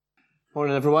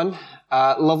Morning, everyone.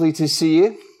 Lovely to see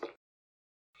you.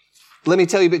 Let me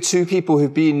tell you about two people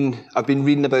I've been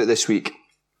reading about this week.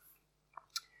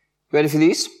 Ready for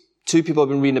these? Two people I've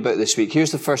been reading about this week.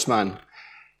 Here's the first man.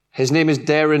 His name is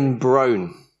Derren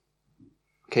Brown.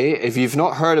 Okay, if you've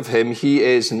not heard of him, he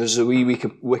is, and there's a wee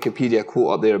Wikipedia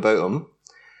quote up there about him.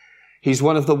 He's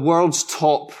one of the world's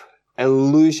top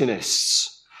illusionists.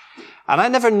 And I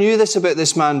never knew this about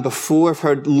this man before. I've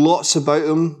heard lots about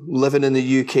him living in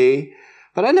the UK.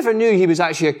 But I never knew he was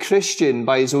actually a Christian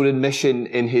by his own admission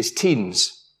in his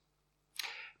teens.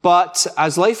 But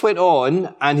as life went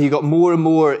on and he got more and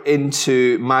more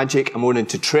into magic and more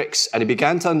into tricks and he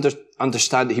began to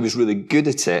understand that he was really good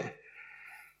at it,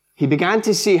 he began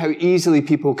to see how easily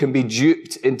people can be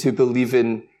duped into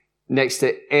believing next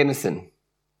to anything.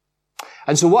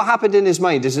 And so what happened in his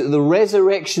mind is that the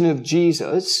resurrection of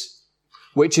Jesus,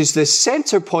 which is the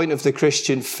center point of the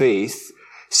Christian faith,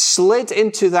 slid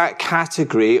into that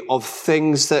category of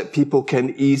things that people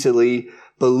can easily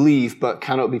believe but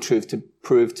cannot be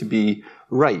proved to be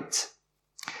right.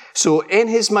 So in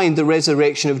his mind, the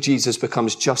resurrection of Jesus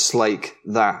becomes just like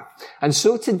that. And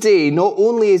so today, not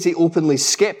only is he openly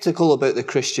skeptical about the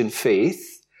Christian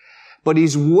faith, but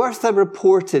he's worth a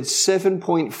reported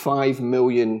 $7.5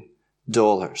 million.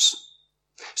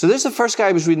 So there's the first guy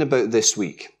I was reading about this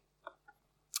week.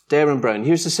 Derren Brown.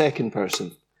 Here's the second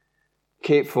person.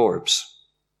 Kate Forbes.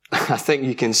 I think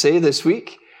you can say this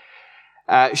week.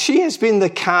 She has been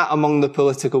the cat among the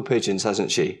political pigeons,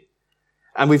 hasn't she?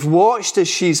 And we've watched as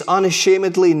she's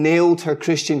unashamedly nailed her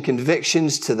Christian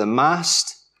convictions to the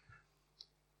mast.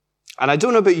 And I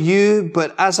don't know about you,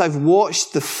 but as I've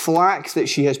watched the flack that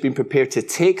she has been prepared to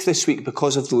take this week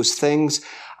because of those things,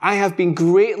 I have been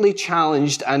greatly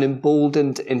challenged and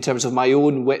emboldened in terms of my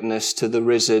own witness to the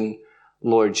risen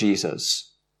Lord Jesus.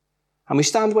 And we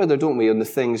stand with her, don't we, on the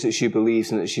things that she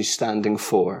believes and that she's standing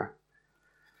for.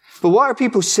 But what are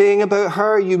people saying about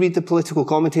her? You read the political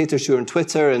commentators who are on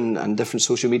Twitter and different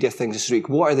social media things this week.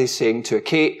 What are they saying to her?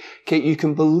 Kate, you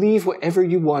can believe whatever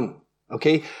you want,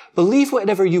 okay? Believe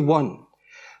whatever you want.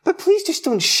 But please just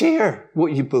don't share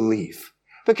what you believe.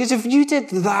 Because if you did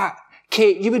that,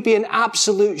 Kate, you would be an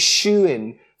absolute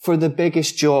shoo-in for the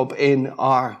biggest job in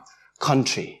our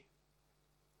country.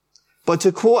 But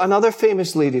to quote another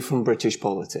famous lady from British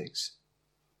politics,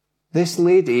 this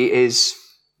lady is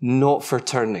not for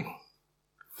turning.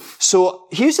 So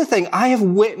here's the thing. I have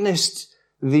witnessed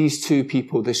these two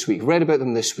people this week, read about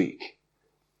them this week.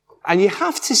 And you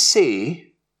have to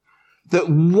say that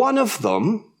one of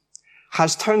them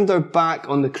has turned their back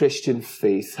on the Christian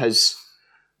faith, has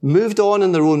moved on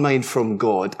in their own mind from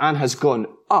God and has gone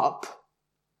up.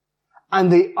 And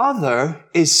the other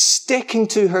is sticking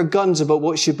to her guns about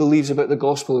what she believes about the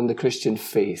gospel and the Christian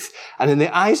faith. And in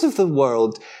the eyes of the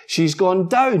world, she's gone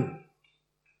down.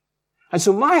 And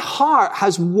so my heart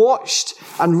has watched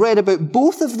and read about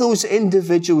both of those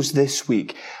individuals this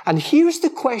week. And here's the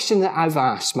question that I've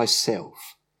asked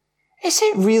myself. Is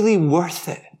it really worth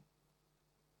it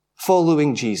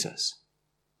following Jesus?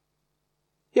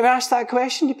 You ever asked that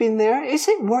question? You've been there? Is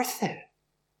it worth it?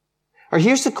 Or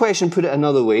here's the question, put it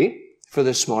another way for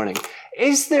this morning.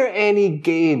 Is there any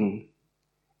gain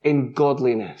in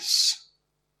godliness?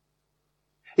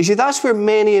 You see, that's where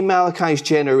many in Malachi's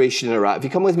generation are at. If you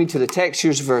come with me to the text,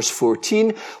 here's verse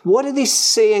 14. What are they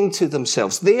saying to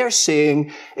themselves? They are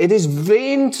saying, it is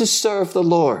vain to serve the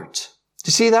Lord. Do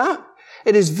you see that?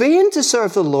 It is vain to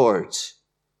serve the Lord.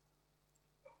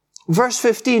 Verse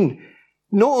 15.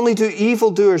 Not only do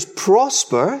evildoers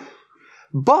prosper,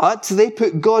 but they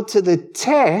put God to the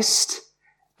test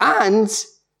and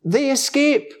they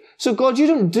escape. So God, you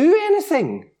don't do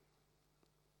anything.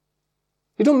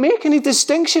 You don't make any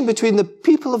distinction between the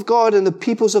people of God and the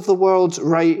peoples of the world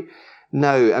right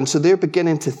now. And so they're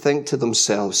beginning to think to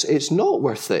themselves, it's not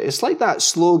worth it. It's like that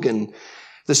slogan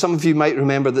that some of you might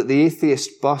remember that the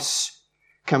Atheist Bus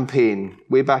campaign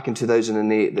way back in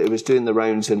 2008 that it was doing the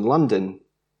rounds in London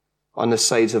on the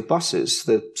sides of buses.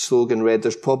 The slogan read,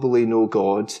 there's probably no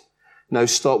God. Now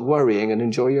stop worrying and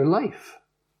enjoy your life.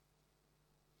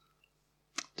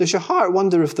 Does your heart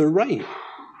wonder if they're right?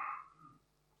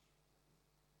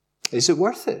 Is it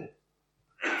worth it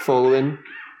following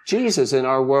Jesus in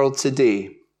our world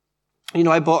today? You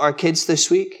know, I bought our kids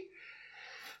this week.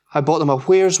 I bought them a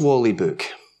Where's Wally book.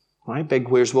 Right? Big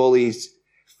Where's Wally's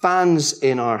fans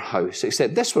in our house.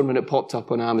 Except this one, when it popped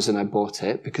up on Amazon, I bought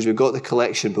it because we got the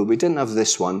collection, but we didn't have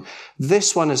this one.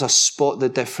 This one is a Spot the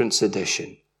Difference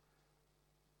edition.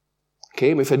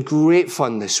 Okay, we've had great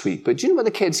fun this week. But do you know what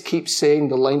the kids keep saying,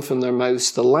 the line from their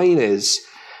mouths? The line is,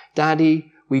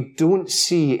 Daddy, we don't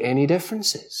see any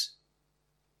differences.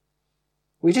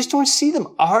 We just don't see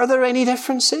them. Are there any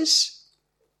differences?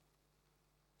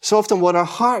 So often what our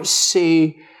hearts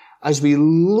say as we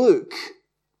look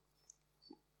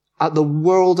at the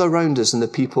world around us and the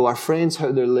people, our friends,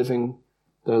 how they're living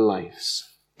their lives.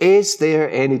 Is there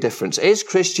any difference? Is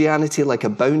Christianity like a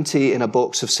bounty in a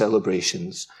box of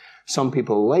celebrations? Some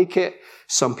people like it,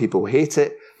 some people hate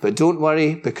it, but don't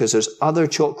worry, because there's other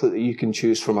chocolate that you can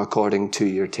choose from according to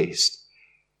your taste.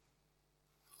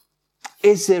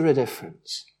 Is there a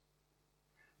difference?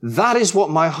 That is what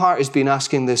my heart has been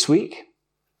asking this week.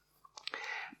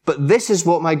 But this is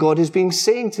what my God has been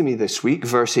saying to me this week,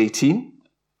 verse 18.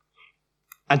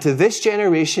 And to this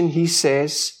generation, he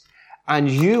says, and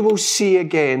you will see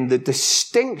again the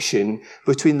distinction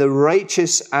between the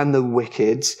righteous and the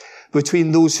wicked,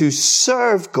 between those who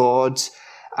serve God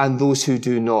and those who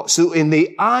do not. So in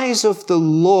the eyes of the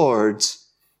Lord,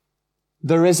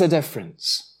 there is a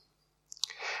difference.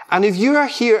 And if you are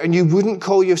here and you wouldn't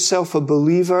call yourself a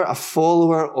believer, a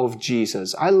follower of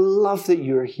Jesus, I love that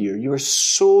you're here. You are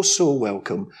so, so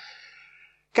welcome.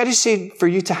 Can I just say for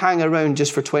you to hang around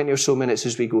just for 20 or so minutes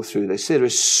as we go through this? There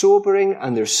is sobering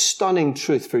and there's stunning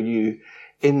truth for you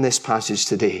in this passage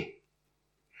today.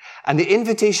 And the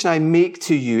invitation I make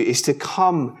to you is to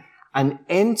come and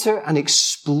enter and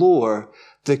explore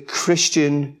the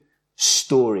Christian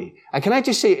story. And can I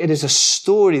just say it is a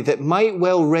story that might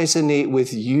well resonate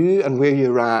with you and where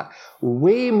you're at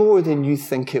way more than you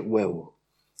think it will.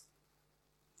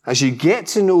 As you get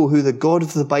to know who the God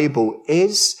of the Bible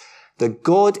is, the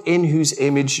God in whose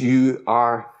image you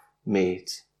are made.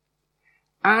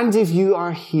 And if you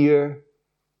are here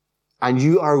and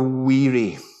you are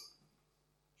weary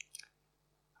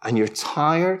and you're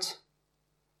tired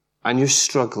and you're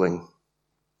struggling,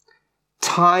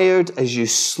 tired as you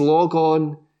slog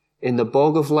on in the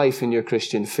bog of life in your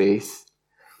Christian faith,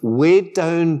 weighed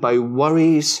down by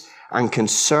worries and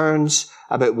concerns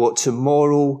about what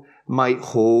tomorrow might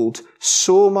hold,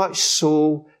 so much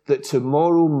so that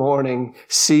tomorrow morning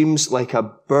seems like a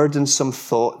burdensome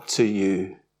thought to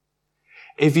you.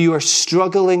 If you are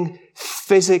struggling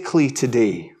physically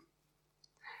today,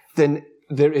 then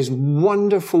there is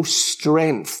wonderful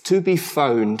strength to be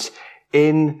found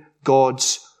in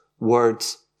God's word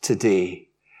today.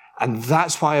 And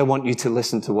that's why I want you to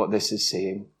listen to what this is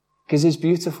saying. Because it's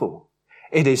beautiful.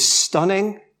 It is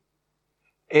stunning.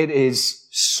 It is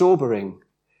sobering.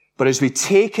 But as we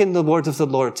take in the word of the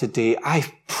Lord today, I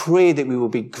pray that we will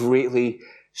be greatly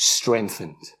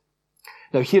strengthened.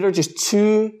 Now, here are just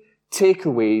two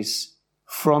takeaways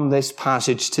from this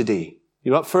passage today.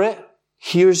 You up for it?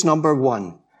 Here's number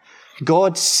one.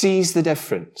 God sees the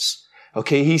difference.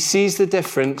 Okay, he sees the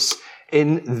difference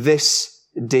in this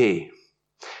day.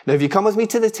 Now, if you come with me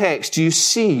to the text, you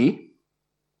see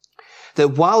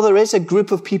that while there is a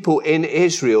group of people in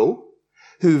Israel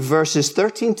who, verses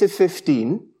 13 to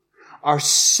 15, are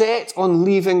set on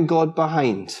leaving God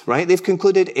behind, right? They've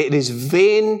concluded it is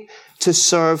vain to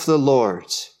serve the Lord.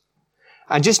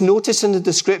 And just notice in the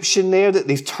description there that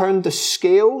they've turned the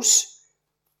scales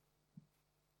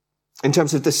in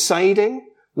terms of deciding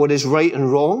what is right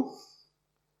and wrong.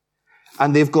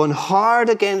 And they've gone hard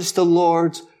against the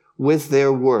Lord with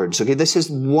their words. Okay, this is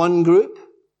one group.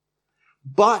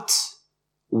 But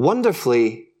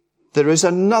wonderfully, there is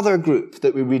another group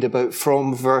that we read about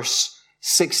from verse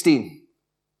 16.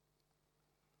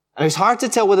 And it's hard to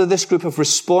tell whether this group have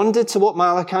responded to what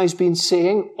Malachi's been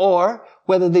saying or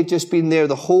whether they've just been there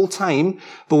the whole time.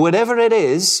 But whatever it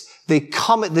is, they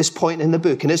come at this point in the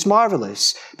book. And it's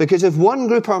marvelous because if one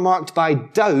group are marked by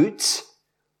doubt,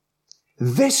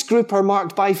 this group are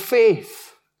marked by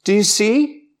faith. Do you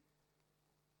see?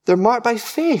 They're marked by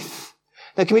faith.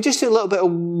 Now, can we just do a little bit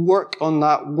of work on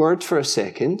that word for a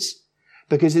second?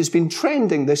 Because it's been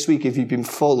trending this week if you've been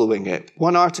following it.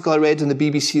 One article I read on the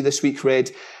BBC this week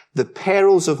read, "The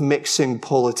Perils of Mixing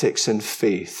Politics and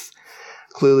Faith."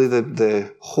 Clearly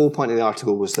the whole point of the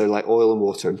article was they're like oil and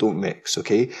water, don't mix,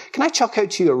 okay? Can I chuck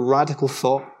out to you a radical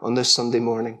thought on this Sunday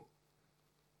morning?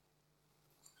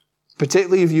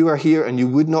 Particularly if you are here and you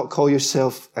would not call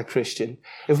yourself a Christian.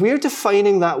 If we are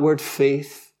defining that word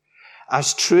faith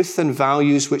as truth and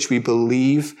values which we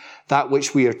believe, that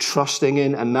which we are trusting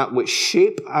in, and that which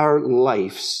shape our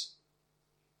lives,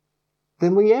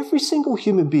 then every single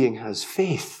human being has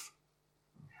faith.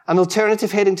 An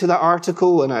alternative heading to that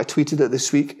article, and I tweeted it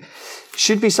this week,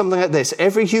 should be something like this.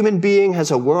 Every human being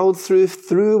has a world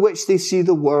through which they see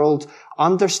the world,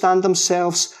 understand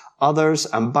themselves, others,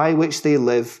 and by which they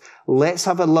live. Let's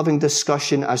have a loving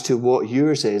discussion as to what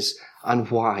yours is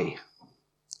and why.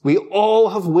 We all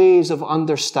have ways of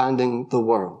understanding the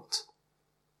world.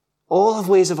 All have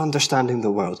ways of understanding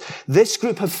the world. This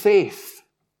group have faith.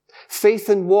 Faith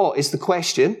in what is the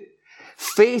question?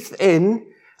 Faith in,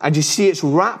 and you see it's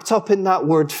wrapped up in that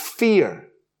word fear.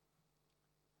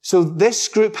 So this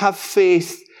group have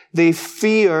faith, they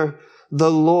fear the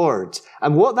Lord.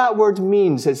 And what that word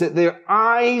means is that their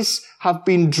eyes have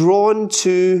been drawn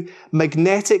to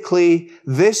magnetically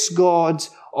this God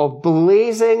of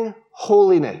blazing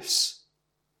holiness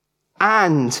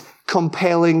and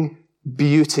compelling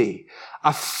beauty.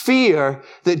 A fear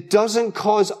that doesn't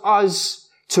cause us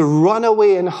to run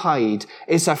away and hide.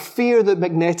 It's a fear that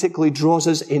magnetically draws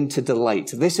us into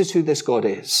delight. This is who this God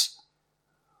is.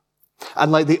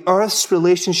 And like the earth's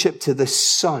relationship to the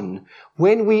sun,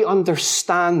 when we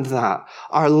understand that,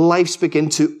 our lives begin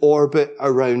to orbit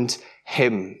around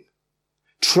him.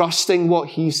 Trusting what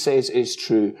he says is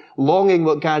true. Longing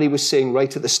what Gary was saying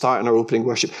right at the start in our opening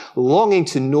worship. Longing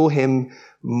to know him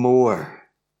more.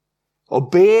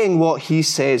 Obeying what he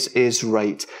says is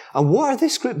right. And what are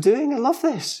this group doing? I love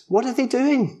this. What are they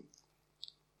doing?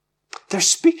 They're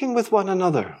speaking with one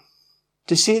another.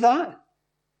 Do you see that?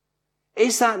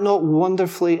 Is that not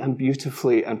wonderfully and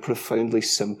beautifully and profoundly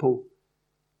simple?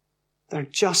 They're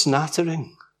just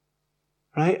nattering,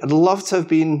 right? I'd love to have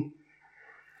been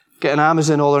getting an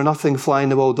Amazon All or Nothing Fly in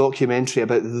the Wall documentary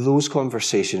about those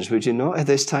conversations, would you not, at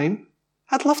this time?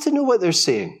 I'd love to know what they're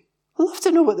saying. I'd love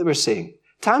to know what they were saying.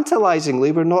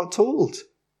 Tantalizingly, we're not told.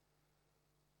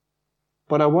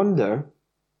 But I wonder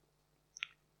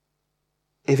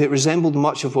if it resembled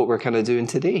much of what we're kind of doing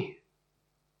today,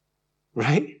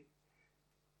 right?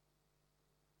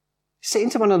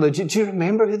 Saying to one another, do you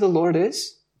remember who the Lord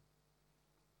is?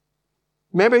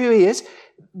 Remember who he is?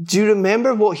 Do you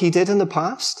remember what he did in the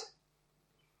past?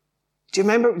 Do you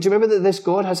remember that this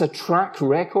God has a track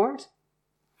record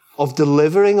of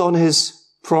delivering on his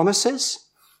promises?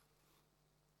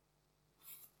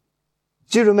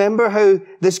 Do you remember how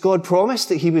this God promised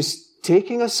that he was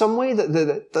taking us somewhere,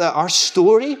 that our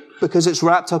story, because it's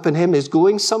wrapped up in him, is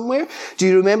going somewhere? Do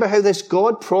you remember how this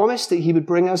God promised that he would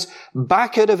bring us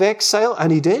back out of exile?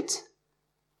 And he did.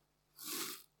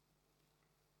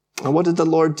 And what did the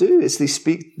Lord do as they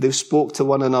spoke to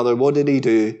one another? What did he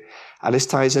do? And this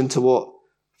ties into what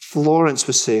Florence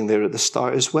was saying there at the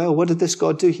start as well. What did this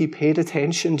God do? He paid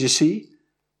attention, do you see?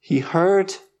 He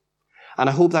heard. And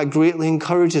I hope that greatly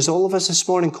encourages all of us this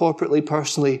morning, corporately,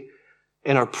 personally,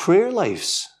 in our prayer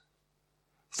lives,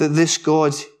 that this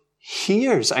God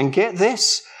hears. And get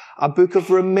this, a book of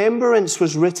remembrance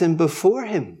was written before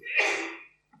him.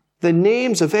 The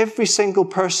names of every single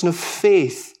person of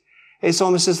faith, it's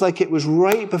almost as like it was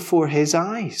right before his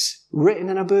eyes, written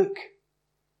in a book.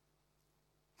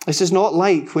 This is not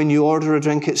like when you order a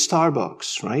drink at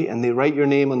Starbucks, right? And they write your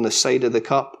name on the side of the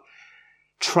cup,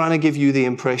 trying to give you the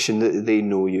impression that they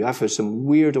know you. I've heard some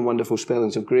weird and wonderful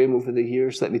spellings of Graeme over the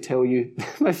years. Let me tell you,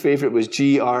 my favourite was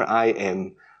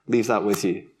Grim. Leave that with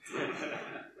you.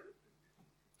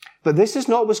 But this is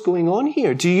not what's going on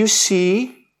here. Do you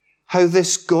see how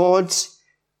this God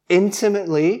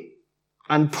intimately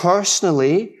and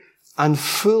personally and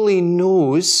fully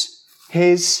knows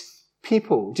his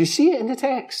people? Do you see it in the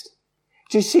text?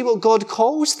 Do you see what God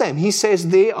calls them? He says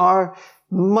they are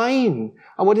mine.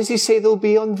 And what does he say they'll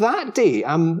be on that day?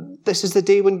 This is the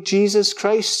day when Jesus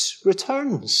Christ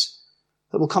returns,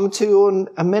 that we'll come to in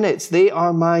a minute. They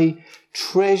are my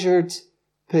treasured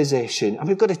possession. And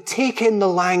we've got to take in the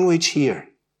language here.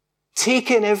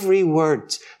 Take in every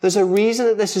word. There's a reason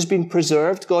that this has been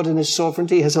preserved. God in his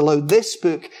sovereignty has allowed this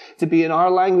book to be in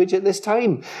our language at this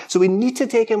time. So we need to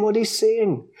take in what he's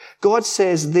saying. God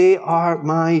says, they are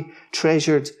my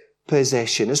treasured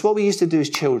possession. It's what we used to do as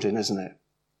children, isn't it?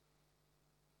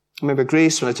 I remember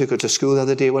Grace, when I took her to school the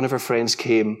other day, one of her friends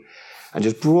came and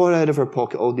just brought out of her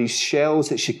pocket all these shells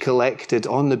that she collected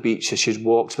on the beach as she'd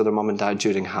walked with her mum and dad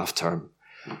during half term.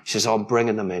 She says, I'm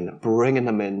bringing them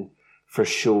in for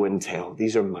show and tell.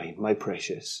 These are mine, my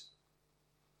precious.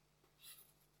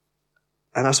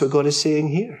 And that's what God is saying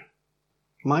here.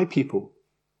 My people.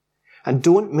 And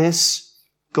don't miss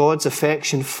God's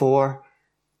affection for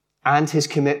and his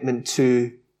commitment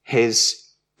to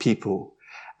his people.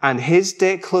 And his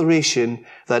declaration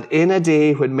that in a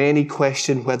day when many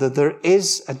question whether there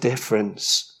is a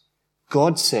difference,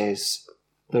 God says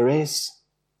there is.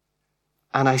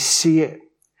 And I see it.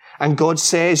 And God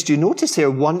says, do you notice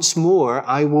here, once more,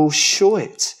 I will show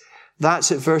it.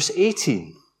 That's at verse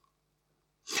 18.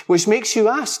 Which makes you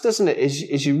ask, doesn't it,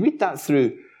 as you read that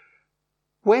through,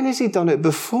 when has he done it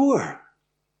before?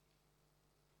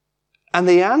 And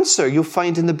the answer you'll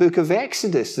find in the book of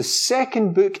Exodus, the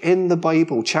second book in the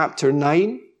Bible, chapter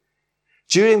 9.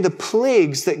 During the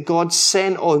plagues that God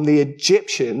sent on the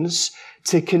Egyptians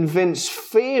to convince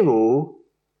Pharaoh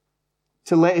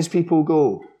to let his people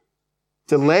go.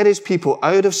 To let his people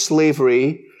out of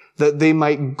slavery, that they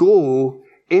might go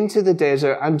into the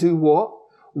desert and do what?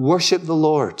 Worship the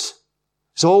Lord.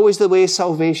 It's always the way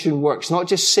salvation works. Not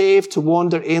just saved to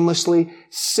wander aimlessly,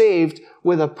 saved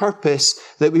with a purpose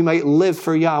that we might live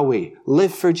for Yahweh,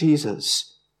 live for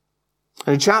Jesus.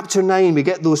 And in chapter 9, we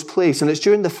get those plagues, and it's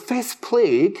during the 5th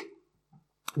plague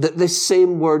that this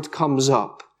same word comes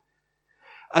up.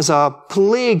 As a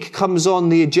plague comes on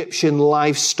the Egyptian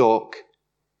livestock,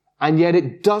 and yet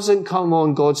it doesn't come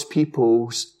on God's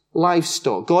people's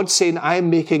livestock. God's saying, I am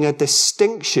making a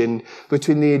distinction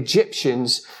between the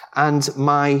Egyptians and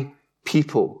my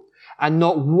people. And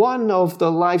not one of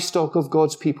the livestock of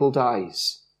God's people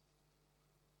dies.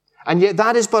 And yet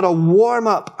that is but a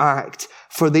warm-up act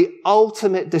for the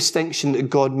ultimate distinction that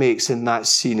God makes in that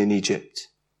scene in Egypt.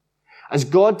 As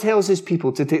God tells his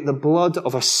people to take the blood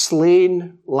of a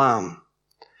slain lamb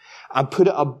and put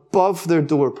it above their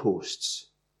doorposts.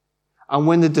 And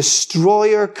when the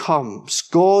destroyer comes,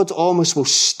 God almost will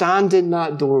stand in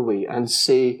that doorway and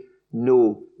say,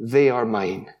 no, they are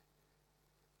mine.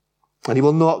 And he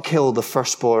will not kill the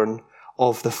firstborn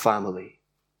of the family.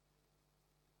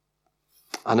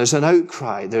 And there's an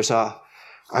outcry. There's a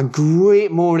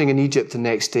great mourning in Egypt the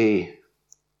next day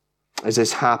as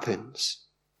this happens.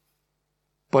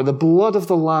 But the blood of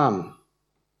the lamb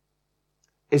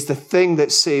is the thing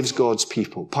that saves God's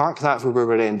people. Park that for where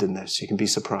we're ending this. You can be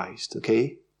surprised,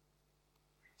 okay?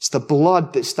 It's the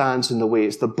blood that stands in the way.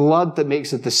 It's the blood that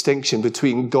makes a distinction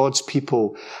between God's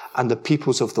people and the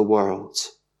peoples of the world.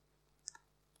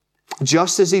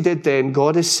 Just as he did then,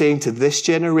 God is saying to this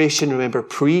generation, remember,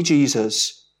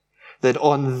 pre-Jesus, that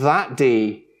on that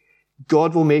day,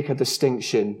 God will make a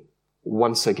distinction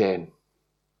once again.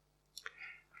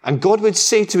 And God would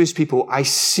say to his people, I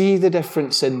see the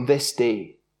difference in this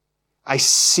day. I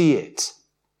see it.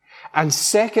 And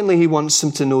secondly, he wants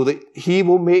them to know that he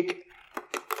will make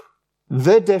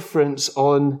the difference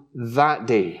on that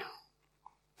day.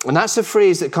 And that's the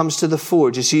phrase that comes to the fore,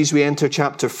 just as we enter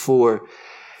chapter 4.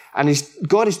 And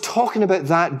God is talking about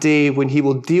that day when he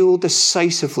will deal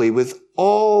decisively with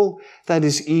all that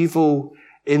is evil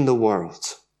in the world.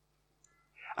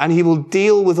 And he will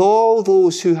deal with all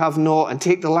those who have not, and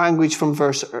take the language from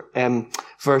verse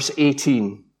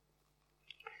 18,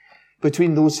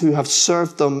 between those who have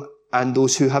served them and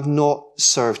those who have not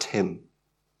served him.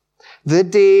 The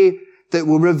day that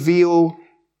will reveal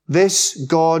this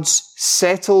God's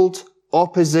settled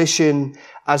opposition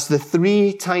as the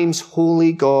 3 times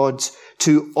holy God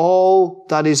to all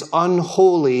that is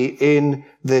unholy in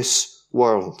this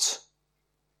world.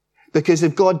 Because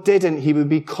if God didn't, he would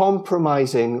be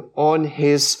compromising on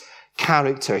his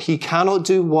character. He cannot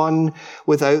do one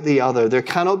without the other. There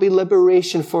cannot be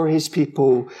liberation for his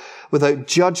people without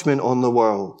judgment on the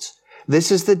world.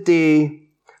 This is the day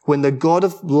when the God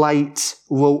of light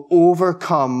will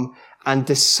overcome and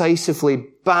decisively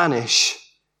banish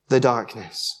the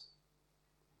darkness.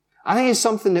 I think it's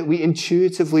something that we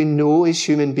intuitively know as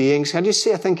human beings. I just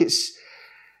say, I think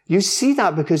you see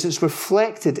that because it's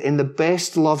reflected in the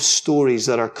best love stories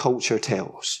that our culture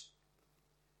tells.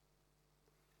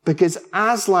 Because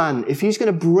Aslan, if he's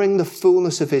going to bring the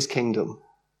fullness of his kingdom,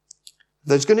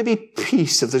 there's going to be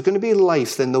peace, if there's going to be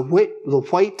life, then the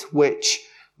white witch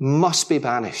must be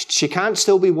banished. She can't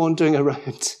still be wandering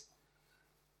around.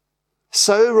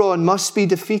 Sauron must be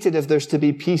defeated if there's to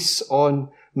be peace on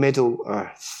Middle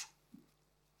Earth.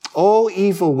 All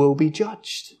evil will be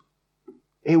judged.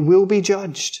 It will be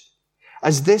judged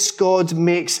as this God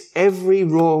makes every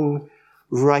wrong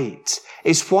right.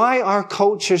 It's why our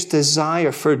culture's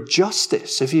desire for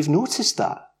justice, if you've noticed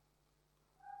that,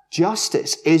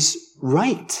 justice is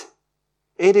right.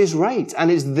 It is right.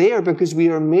 And it's there because we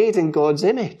are made in God's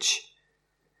image.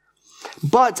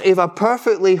 But if a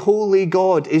perfectly holy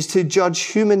God is to judge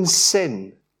human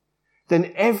sin,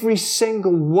 then every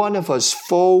single one of us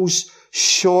falls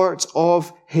short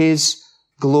of his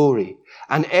glory.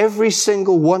 And every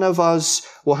single one of us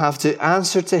will have to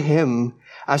answer to him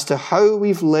as to how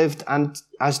we've lived and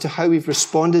as to how we've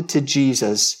responded to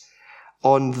Jesus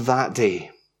on that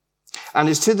day. And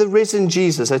it's to the risen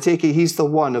Jesus, I take it he's the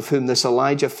one of whom this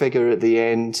Elijah figure at the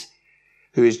end,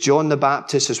 who is John the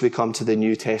Baptist as we come to the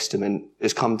New Testament,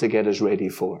 is come to get us ready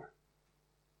for.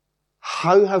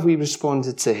 How have we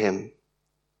responded to him?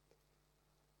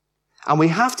 And we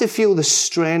have to feel the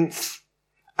strength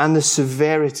and the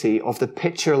severity of the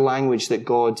picture language that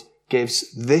God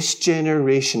gives this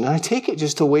generation. And I take it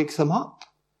just to wake them up.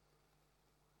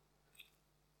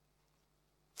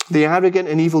 The arrogant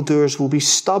and evildoers will be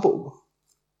stubble.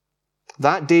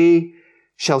 That day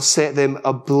shall set them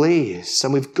ablaze.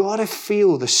 And we've got to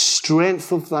feel the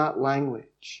strength of that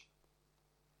language.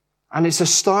 And it's a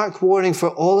stark warning for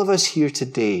all of us here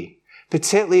today,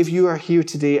 particularly if you are here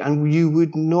today and you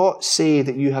would not say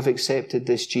that you have accepted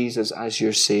this Jesus as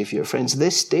your Savior. Friends,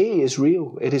 this day is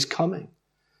real. It is coming.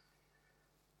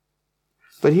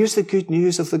 But here's the good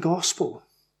news of the gospel.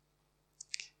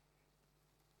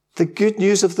 The good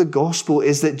news of the gospel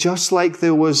is that just like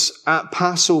there was at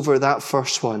Passover, that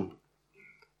first one,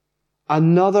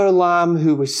 another lamb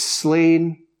who was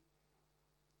slain,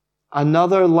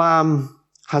 another lamb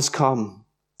has come,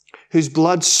 whose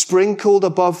blood sprinkled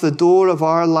above the door of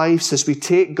our lives as we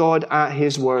take God at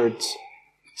his word,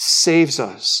 saves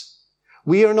us.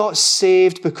 We are not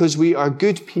saved because we are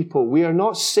good people. We are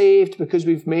not saved because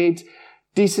we've made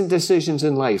decent decisions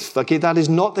in life. Okay, that is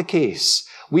not the case.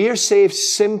 We are saved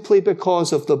simply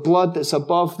because of the blood that's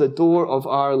above the door of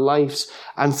our lives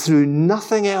and through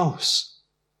nothing else.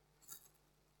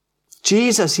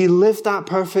 Jesus, he lived that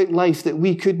perfect life that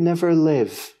we could never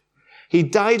live. He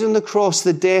died on the cross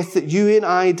the death that you and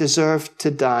I deserved to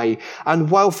die.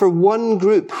 And while for one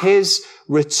group his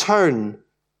return,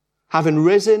 having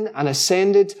risen and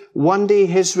ascended, one day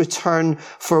his return,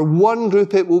 for one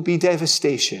group it will be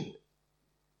devastation.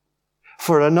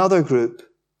 For another group,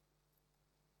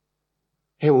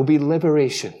 it will be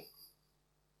liberation.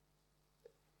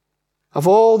 Of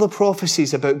all the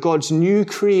prophecies about God's new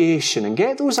creation, and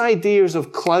get those ideas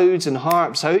of clouds and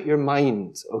harps out your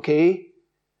mind, okay?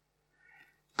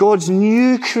 God's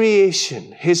new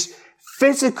creation, his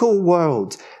physical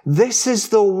world, this is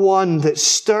the one that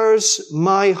stirs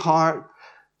my heart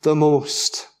the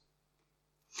most.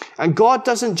 And God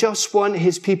doesn't just want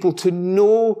his people to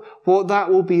know what that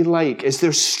will be like as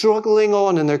they're struggling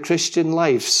on in their Christian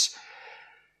lives.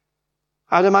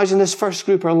 I'd imagine this first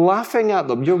group are laughing at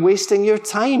them. You're wasting your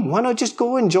time. Why not just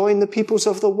go and join the peoples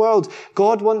of the world?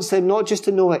 God wants them not just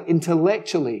to know it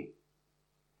intellectually.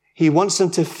 He wants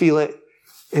them to feel it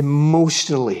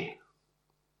emotionally.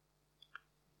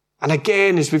 And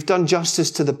again, as we've done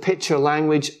justice to the picture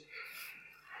language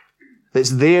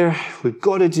that's there, we've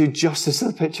got to do justice to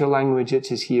the picture language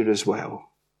which is here as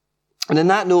well. And in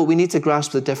that note, we need to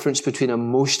grasp the difference between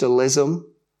emotionalism,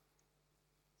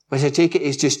 which I take it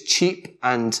is just cheap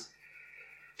and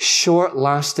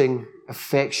short-lasting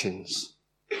affections,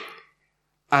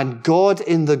 and God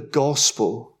in the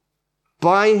gospel,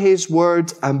 by his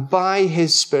word and by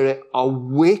his Spirit,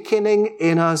 awakening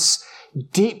in us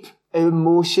deep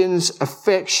emotions,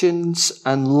 affections,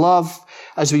 and love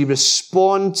as we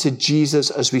respond to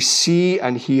Jesus, as we see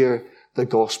and hear the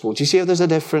gospel. Do you see how there's a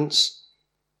difference?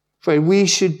 For we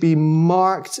should be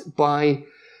marked by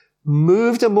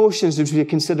moved emotions as we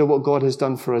consider what God has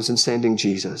done for us in sending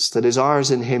Jesus, that is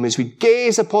ours in him. As we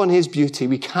gaze upon his beauty,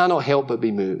 we cannot help but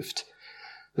be moved.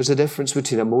 There's a difference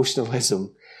between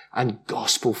emotionalism and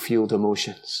gospel-fueled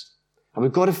emotions. And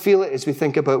we've got to feel it as we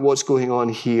think about what's going on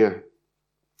here.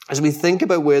 As we think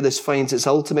about where this finds its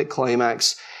ultimate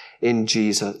climax in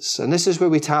Jesus. And this is where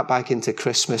we tap back into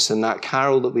Christmas and that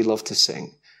carol that we love to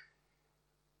sing.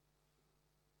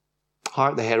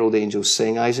 Hark the herald angels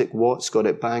sing. Isaac Watts got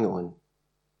it bang on.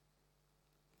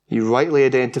 He rightly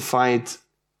identified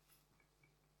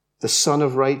the Son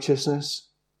of Righteousness,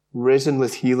 risen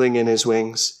with healing in his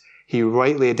wings. He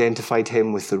rightly identified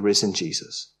him with the risen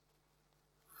Jesus.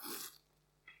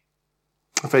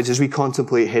 Friends, as we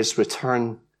contemplate his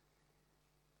return,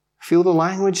 feel the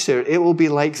language there. It will be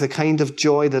like the kind of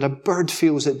joy that a bird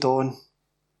feels at dawn.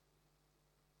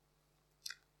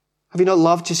 Have you not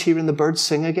loved just hearing the birds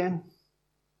sing again?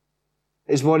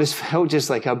 Is what has felt just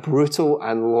like a brutal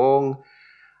and long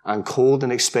and cold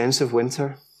and expensive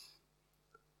winter.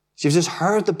 You've just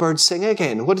heard the birds sing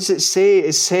again. What does it say?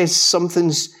 It says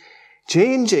something's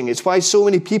changing. It's why so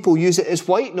many people use it as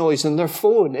white noise on their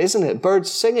phone, isn't it? Birds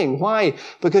singing. Why?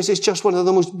 Because it's just one of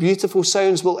the most beautiful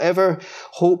sounds we'll ever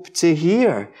hope to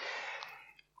hear.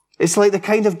 It's like the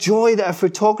kind of joy that a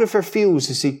photographer feels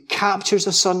as he captures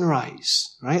a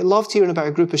sunrise, right? I loved hearing about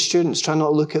a group of students, trying not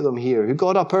to look at them here, who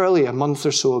got up early a month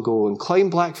or so ago and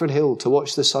climbed Blackford Hill to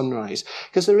watch the sunrise,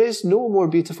 because there is no more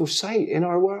beautiful sight in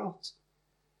our world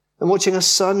than watching a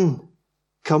sun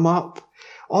come up.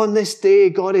 On this day,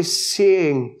 God is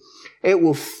saying it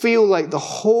will feel like the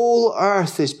whole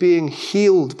earth is being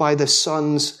healed by the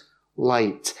sun's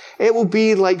light. It will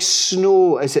be like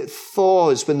snow as it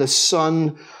thaws when the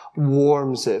sun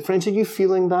warms it. Friends, are you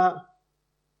feeling that?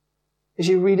 As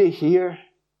you read it here?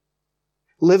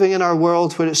 Living in our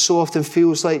world where it so often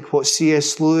feels like what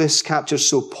C.S. Lewis captures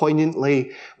so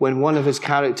poignantly when one of his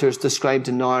characters described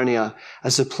Narnia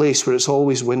as a place where it's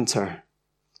always winter,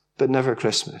 but never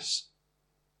Christmas.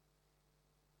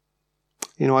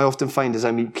 You know, I often find as I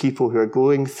meet people who are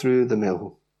going through the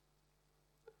mill,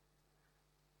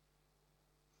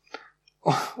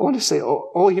 honestly,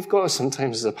 all you've got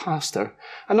sometimes is a pastor.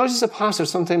 And not just a pastor,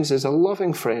 sometimes as a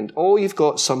loving friend. All you've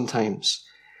got sometimes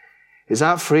is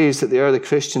that phrase that the early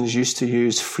Christians used to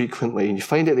use frequently. And you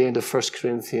find it at the end of 1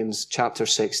 Corinthians chapter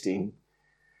 16.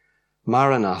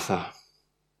 Maranatha.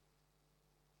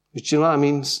 But do you know what that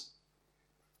means?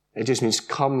 It just means,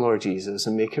 come, Lord Jesus,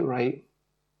 and make it right.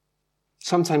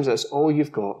 Sometimes that's all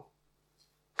you've got.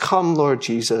 Come, Lord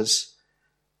Jesus,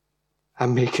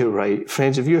 and make it right.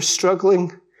 Friends, if you're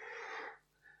struggling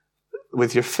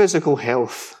with your physical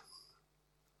health,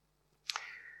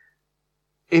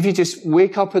 if you just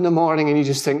wake up in the morning and you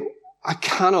just think, I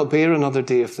cannot bear another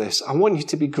day of this, I want you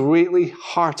to be greatly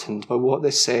heartened by what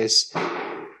this says.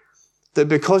 That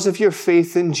because of your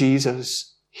faith in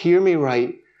Jesus, hear me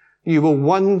right, you will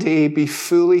one day be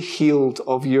fully healed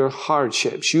of your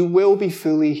hardships. You will be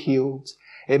fully healed.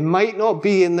 It might not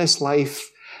be in this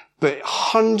life, but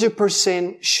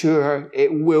 100% sure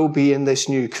it will be in this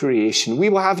new creation. We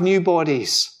will have new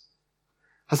bodies.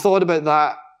 I thought about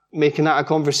that, making that a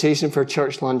conversation for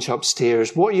church lunch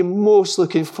upstairs. What are you most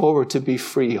looking forward to be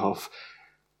free of?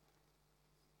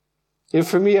 You know,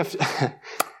 for me,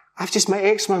 I've just my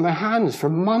eczema in my hands for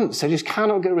months. I just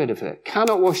cannot get rid of it.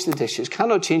 Cannot wash the dishes.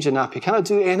 Cannot change a nappy. Cannot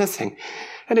do anything.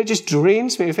 And it just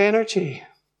drains me of energy.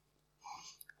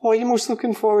 What are you most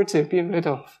looking forward to being rid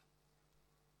of?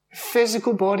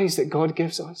 Physical bodies that God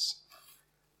gives us.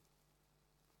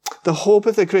 The hope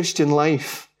of the Christian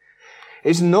life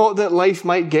is not that life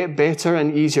might get better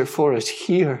and easier for us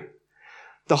here.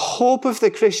 The hope of the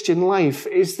Christian life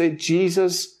is that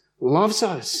Jesus loves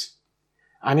us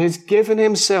and has given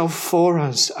himself for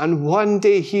us. And one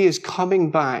day he is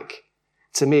coming back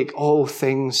to make all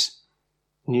things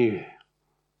new.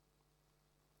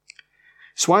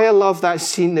 It's why I love that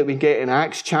scene that we get in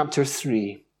Acts chapter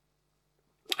 3.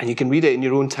 And you can read it in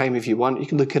your own time if you want. You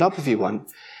can look it up if you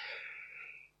want.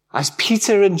 As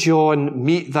Peter and John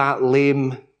meet that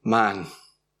lame man.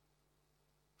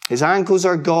 His ankles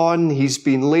are gone. He's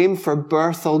been lame for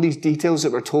birth. All these details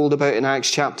that we're told about in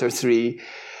Acts chapter 3.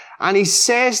 And he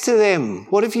says to them,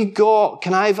 what have you got?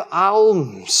 Can I have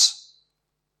alms?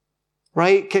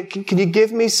 Right? Can you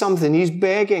give me something? He's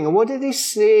begging. And what did he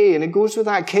say? And it goes with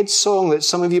that kid's song that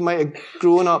some of you might have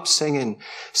grown up singing.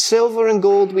 Silver and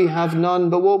gold we have none,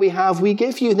 but what we have we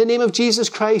give you. In the name of Jesus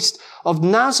Christ of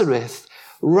Nazareth,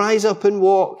 rise up and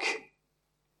walk.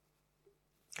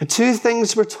 And two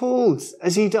things we're told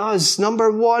as he does.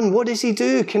 Number one, what does he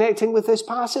do? Connecting with this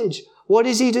passage. What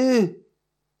does he do?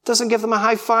 Doesn't give them a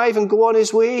high five and go on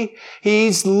his way.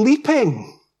 He's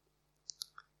leaping.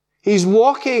 He's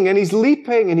walking and he's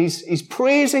leaping and he's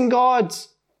praising God.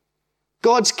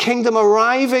 God's kingdom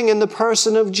arriving in the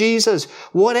person of Jesus.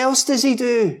 What else does he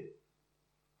do?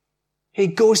 He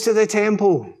goes to the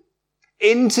temple.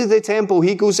 Into the temple.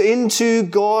 He goes into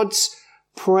God's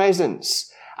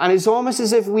presence. And it's almost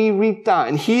as if we read that.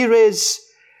 And here is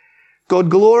God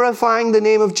glorifying the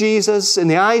name of Jesus in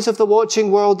the eyes of the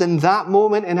watching world in that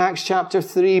moment in Acts chapter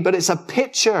 3. But it's a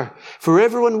picture for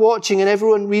everyone watching and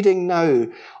everyone reading now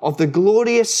of the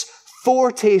glorious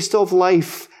foretaste of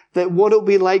life, that what it'll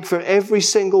be like for every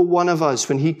single one of us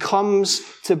when he comes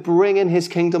to bring in his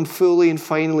kingdom fully and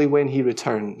finally when he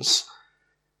returns.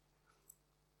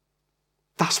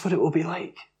 That's what it will be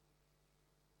like.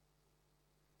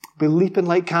 We'll be leaping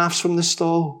like calves from the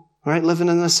stall. Right, living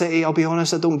in the city, I'll be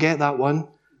honest, I don't get that one.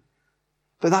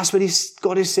 But that's what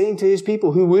God is saying to his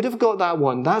people who would have got that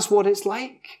one. That's what it's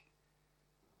like.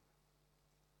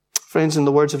 Friends, in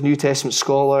the words of New Testament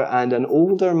scholar and an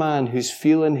older man who's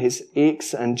feeling his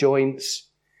aches and joints,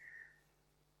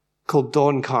 called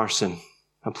Don Carson.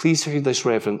 And please hear this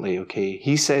reverently, okay?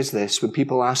 He says this when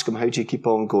people ask him, how do you keep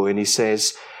on going? He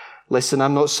says, listen,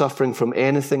 I'm not suffering from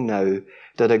anything now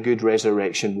that a good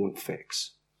resurrection won't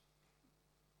fix.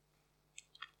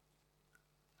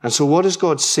 And so what does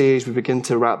God say as we begin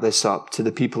to wrap this up to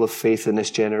the people of faith in this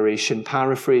generation?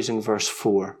 Paraphrasing verse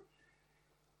 4.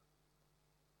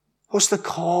 What's the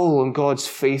call on God's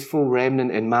faithful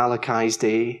remnant in Malachi's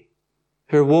day,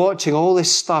 who are watching all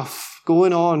this stuff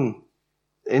going on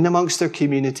in amongst their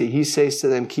community? He says to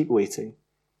them, keep waiting.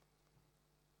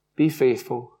 Be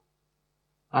faithful.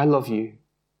 I love you.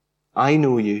 I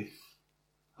know you.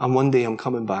 And one day I'm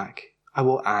coming back. I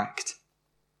will act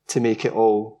to make it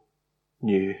all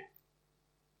new.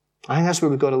 I think that's where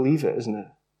we've got to leave it, isn't it?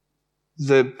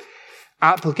 The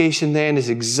application then is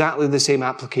exactly the same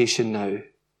application now.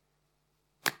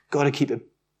 Got to keep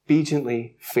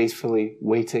obediently, faithfully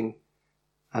waiting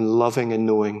and loving and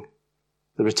knowing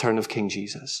the return of King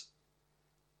Jesus.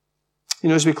 You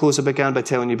know, as we close, I began by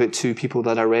telling you about two people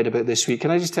that I read about this week.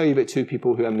 Can I just tell you about two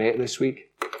people who I met this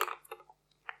week?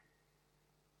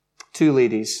 Two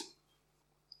ladies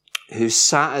who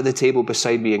sat at the table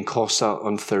beside me in Costa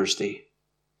on Thursday.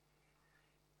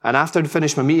 And after I'd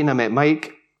finished my meeting, I met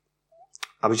Mike.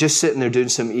 I was just sitting there doing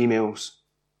some emails.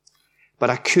 But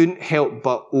I couldn't help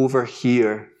but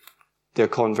overhear their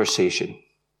conversation,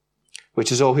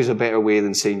 which is always a better way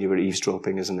than saying you were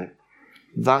eavesdropping, isn't it?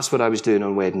 That's what I was doing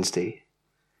on Wednesday.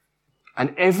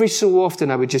 And every so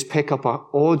often I would just pick up an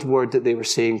odd word that they were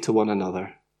saying to one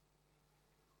another.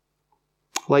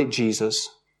 Like Jesus,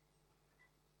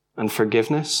 and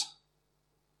forgiveness,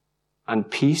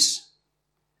 and peace,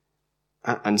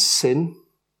 and sin,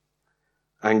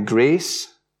 and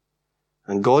grace,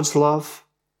 and God's love,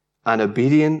 and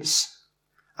obedience,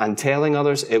 and telling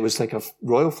others. It was like a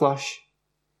royal flush.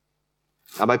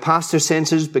 And my pastor's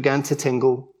senses began to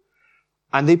tingle,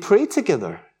 and they prayed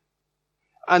together.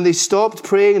 And they stopped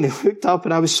praying, and they looked up,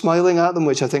 and I was smiling at them,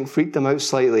 which I think freaked them out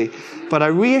slightly. But I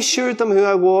reassured them who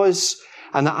I was,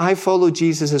 and that I followed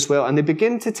Jesus as well. And they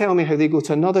begin to tell me how they go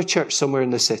to another church somewhere in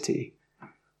the city,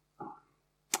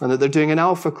 and that they're doing an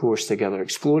Alpha course together,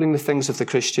 exploring the things of the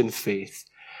Christian faith.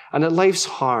 And that life's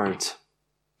hard,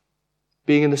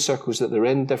 being in the circles that they're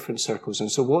in, different circles.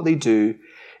 And so what they do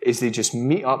is they just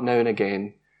meet up now and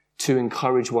again to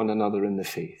encourage one another in the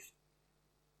faith.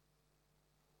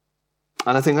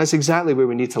 And I think that's exactly where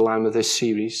we need to land with this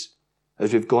series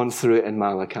as we've gone through it in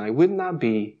Malachi. Wouldn't that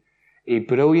be a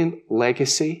brilliant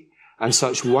legacy and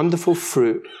such wonderful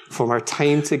fruit from our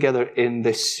time together in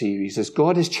this series, as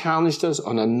God has challenged us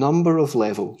on a number of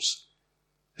levels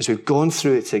as we've gone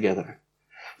through it together,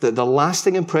 that the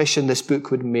lasting impression this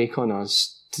book would make on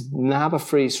us, to nab a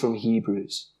phrase from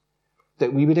Hebrews,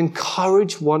 that we would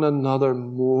encourage one another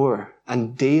more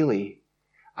and daily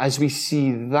as we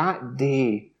see that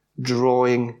day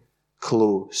drawing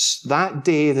close. That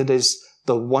day that is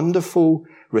the wonderful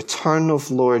return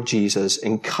of Lord Jesus,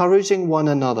 encouraging one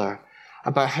another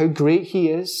about how great he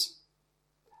is,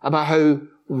 about how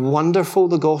wonderful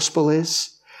the gospel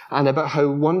is, and about how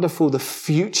wonderful the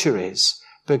future is,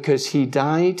 because he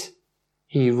died,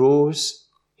 he rose,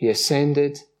 he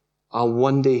ascended, and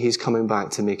one day he's coming back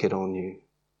to make it all new.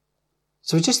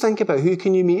 So just think about, who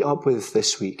can you meet up with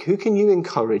this week? Who can you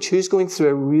encourage? Who's going through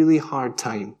a really hard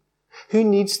time? Who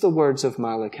needs the words of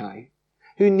Malachi?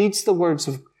 Who needs the words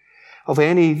of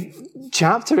any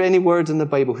chapter, any word in the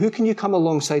Bible? Who can you come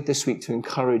alongside this week to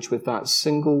encourage with that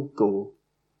single goal?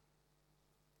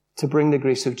 To bring the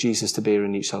grace of Jesus to bear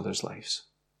in each other's lives.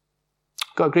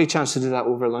 Got a great chance to do that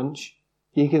over lunch.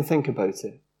 You can think about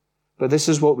it. But this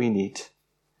is what we need.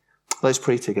 Let's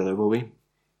pray together, will we?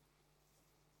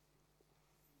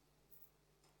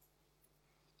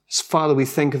 Father, we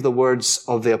think of the words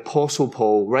of the Apostle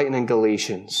Paul writing in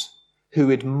Galatians, who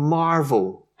would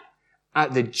marvel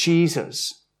at the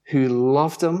Jesus who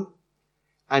loved him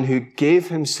and who gave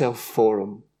himself for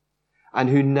him, and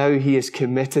who now he is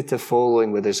committed to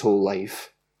following with his whole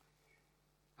life.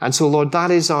 And so, Lord,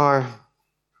 that is our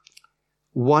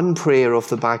one prayer off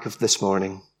the back of this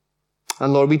morning.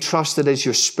 And Lord, we trust that as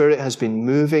your Spirit has been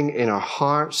moving in our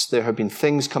hearts, there have been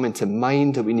things coming to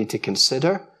mind that we need to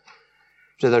consider.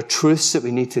 There are truths that we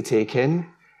need to take in.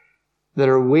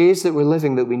 There are ways that we're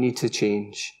living that we need to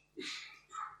change.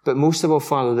 But most of all,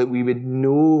 Father, that we would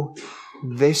know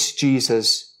this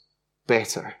Jesus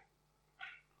better.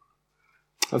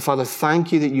 And Father,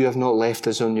 thank you that you have not left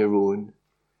us on your own,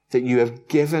 that you have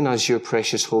given us your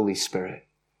precious Holy Spirit.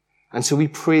 And so we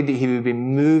pray that he would be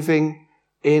moving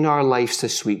in our lives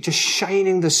this week, just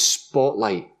shining the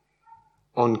spotlight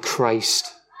on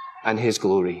Christ and his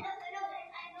glory.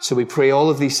 So we pray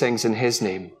all of these things in his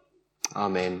name.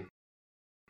 Amen.